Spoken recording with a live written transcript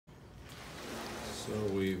So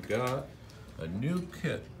we've got a new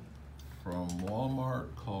kit from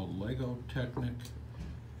Walmart called Lego Technic,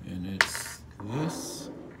 and it's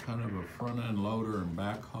this kind of a front end loader and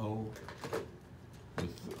backhoe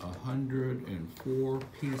with 104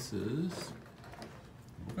 pieces.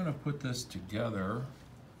 We're going to put this together.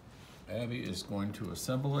 Abby is going to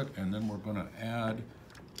assemble it, and then we're going to add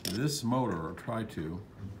this motor, or try to.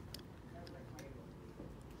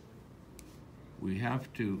 We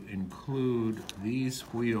have to include these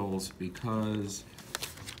wheels because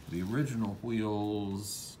the original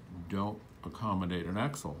wheels don't accommodate an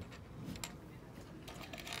axle.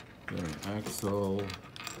 Got an axle,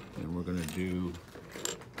 and we're going to do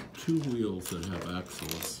two wheels that have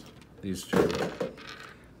axles, these two,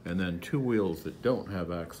 and then two wheels that don't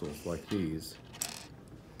have axles like these.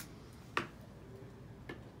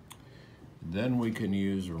 Then we can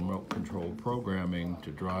use remote control programming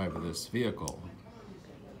to drive this vehicle.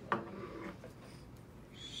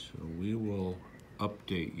 So we will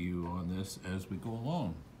update you on this as we go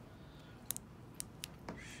along.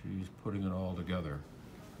 She's putting it all together.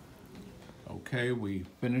 Okay, we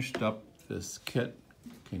finished up this kit.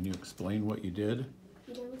 Can you explain what you did?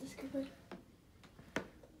 You done with the scooper?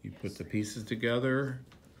 You put the pieces together.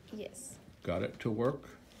 Yes. Got it to work.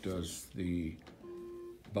 Does the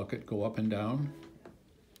bucket go up and down?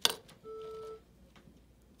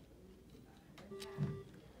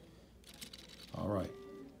 All right,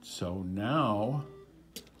 so now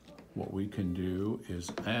what we can do is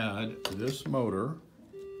add this motor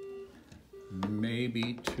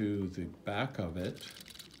maybe to the back of it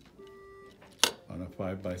on a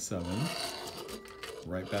 5x7,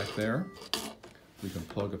 right back there. We can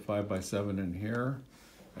plug a 5x7 in here,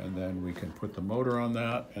 and then we can put the motor on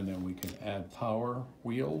that, and then we can add power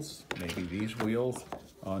wheels, maybe these wheels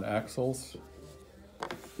on axles.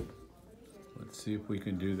 Let's see if we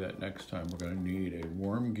can do that next time. We're going to need a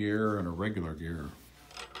worm gear and a regular gear.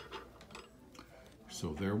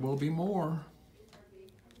 So there will be more.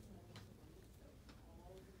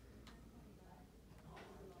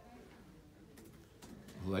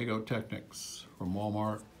 Lego Technics from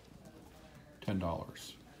Walmart,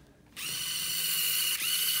 $10.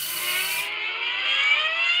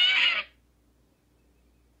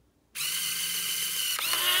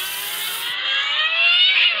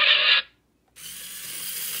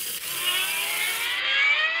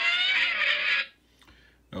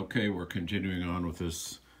 Okay, we're continuing on with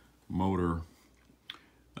this motor.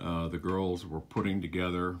 The girls were putting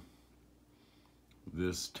together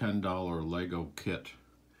this $10 Lego kit,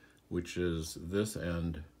 which is this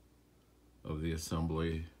end of the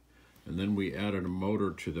assembly, and then we added a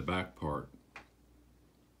motor to the back part.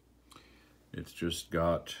 It's just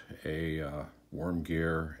got a worm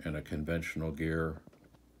gear and a conventional gear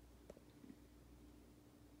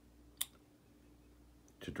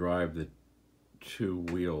to drive the two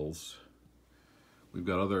wheels. We've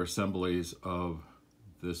got other assemblies of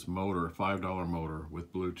this motor, $5 motor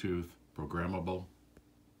with Bluetooth, programmable.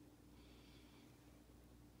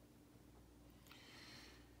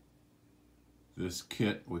 This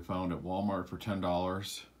kit we found at Walmart for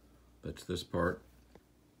 $10. That's this part.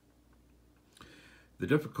 The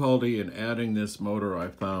difficulty in adding this motor, I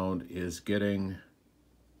found, is getting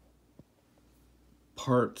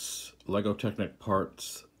parts, Lego Technic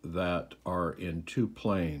parts, that are in two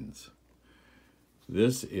planes.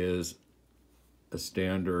 This is a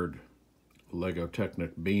standard Lego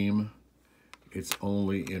Technic beam. It's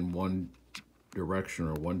only in one direction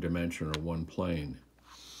or one dimension or one plane.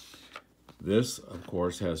 This, of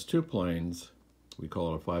course, has two planes. We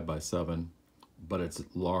call it a 5x7, but it's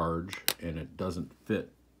large and it doesn't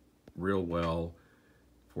fit real well.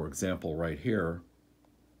 For example, right here,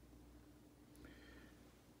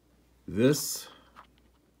 this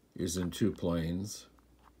is in two planes.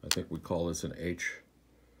 I think we call this an H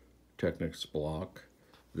Technics block.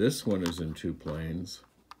 This one is in two planes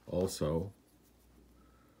also.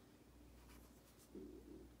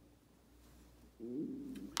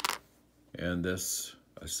 And this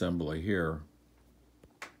assembly here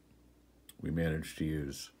we managed to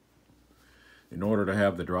use. In order to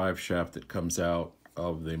have the drive shaft that comes out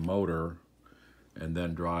of the motor and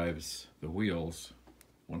then drives the wheels,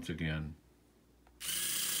 once again,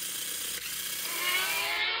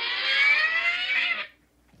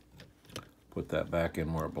 put that back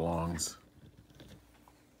in where it belongs.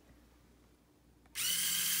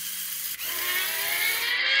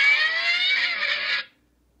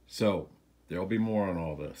 So, there'll be more on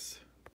all this.